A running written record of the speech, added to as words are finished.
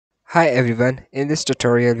Hi everyone, in this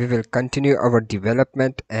tutorial we will continue our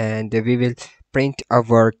development and we will print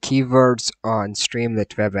our keywords on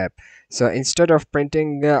Streamlit web app. So instead of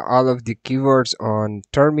printing all of the keywords on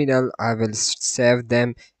terminal, I will save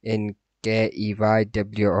them in keywords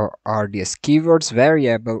keywords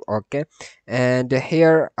variable. Okay, and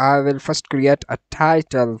here I will first create a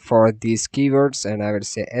title for these keywords and I will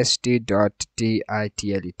say st.title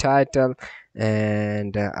title,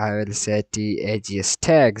 and I will say tags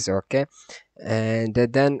tags. Okay, and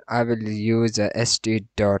then I will use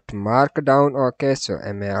st.markdown. Okay, so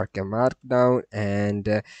mark markdown,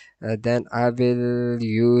 and then I will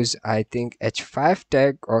use, I think, h5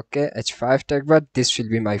 tag. Okay, h5 tag, but this will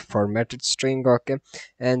be my formatted string. Okay,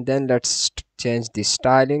 and then let's change the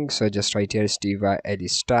styling. So just right here style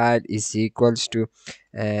style is equals to,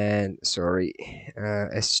 and sorry,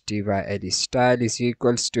 style style is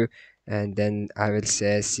equals to, and then I will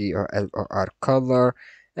say color color,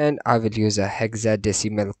 and I will use a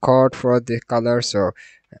hexadecimal code for the color. So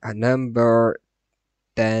a number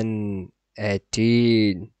 10,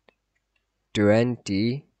 18,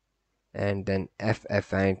 20, and then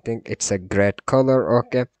FF. I think it's a great color.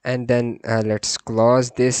 Okay, and then let's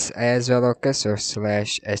close this as well. Okay, so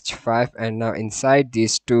slash h5, and now inside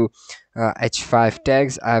these two h5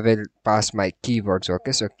 tags I will pass my keywords.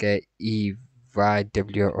 Okay, so keywords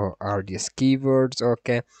keywords.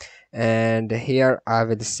 Okay, and here I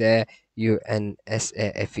will say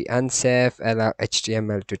unsafe unsafe, allow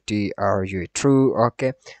html to true.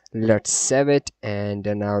 Okay, let's save it, and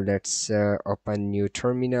now let's open new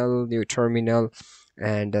terminal,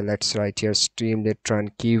 and let's write here streamlit run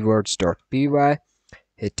keywords.py,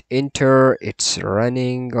 hit enter, it's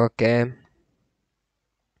running. Okay,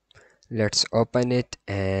 let's open it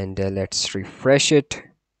and let's refresh it.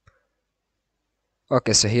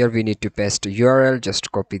 Okay, so here we need to paste a URL.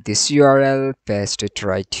 Just copy this URL, paste it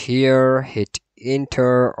right here, hit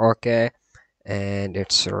enter. Okay, and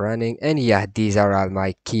it's running, and yeah, these are all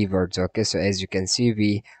my keywords. Okay, so as you can see,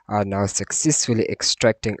 we are now successfully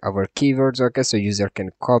extracting our keywords. Okay, so user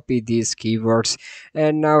can copy these keywords,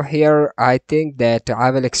 and now here I think that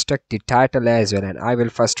I will extract the title as well, and I will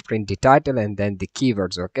first print the title and then the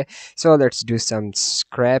keywords. Okay, so let's do some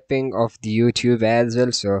scraping of the YouTube as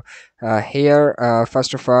well. So here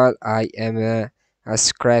first of all I am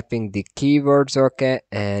scraping the keywords. Okay,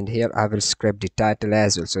 and here I will scrape the title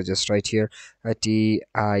as well. So just right here tit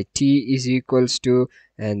is equals to,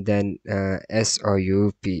 and then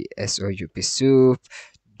soup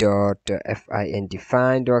dot fin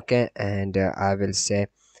defined. Okay, and I will say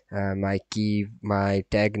my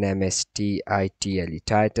tag name is title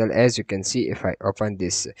title. As you can see, if I open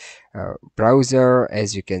this browser,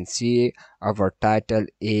 as you can see, our title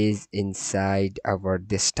is inside our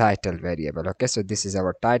this title variable. Okay, so this is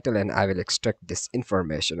our title, and I will extract this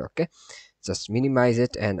information. Okay, just minimize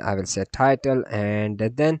it, and I will say title, and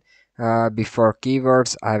then before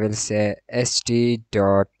keywords I will say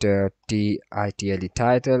st.title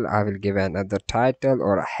title. I will give another title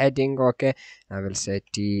or a heading. Okay, I will say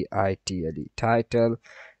title title,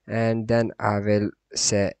 and then I will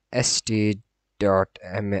say st.mark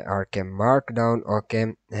markdown.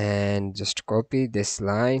 Okay, and just copy this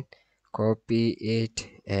line, copy it,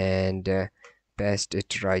 and paste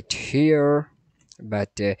it right here.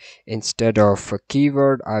 But instead of a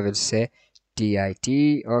keyword I will say tit.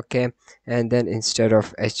 Okay, and then instead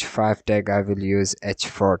of h5 tag I will use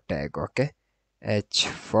h4 tag. Okay,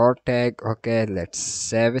 h4 tag. Okay, let's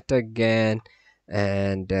save it again,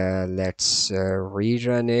 and let's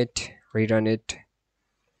rerun it,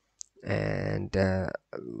 and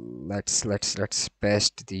let's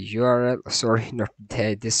paste the URL. Sorry, not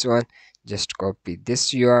this one, just copy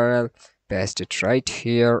this URL, paste it right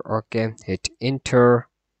here. Okay, hit enter,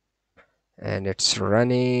 and it's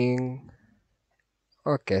running.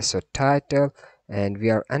 Okay, so title, and we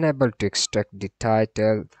are unable to extract the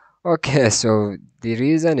title. Okay, so the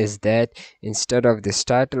reason is that instead of this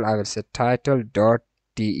title I will say title dot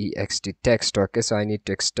text text. Okay, so I need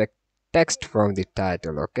to extract text from the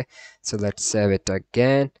title. Okay, so let's save it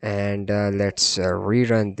again, and let's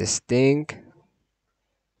rerun this thing.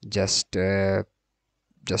 Just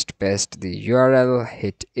paste the URL,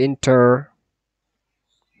 hit enter,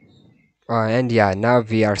 and yeah, now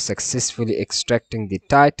we are successfully extracting the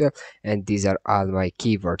title, and these are all my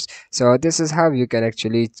keywords. So this is how you can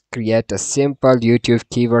actually create a simple YouTube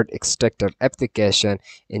keyword extractor application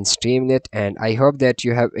in Streamlit, and I hope that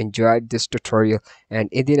you have enjoyed this tutorial, and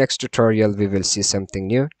in the next tutorial we will see something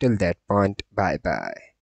new. Till that point, bye bye.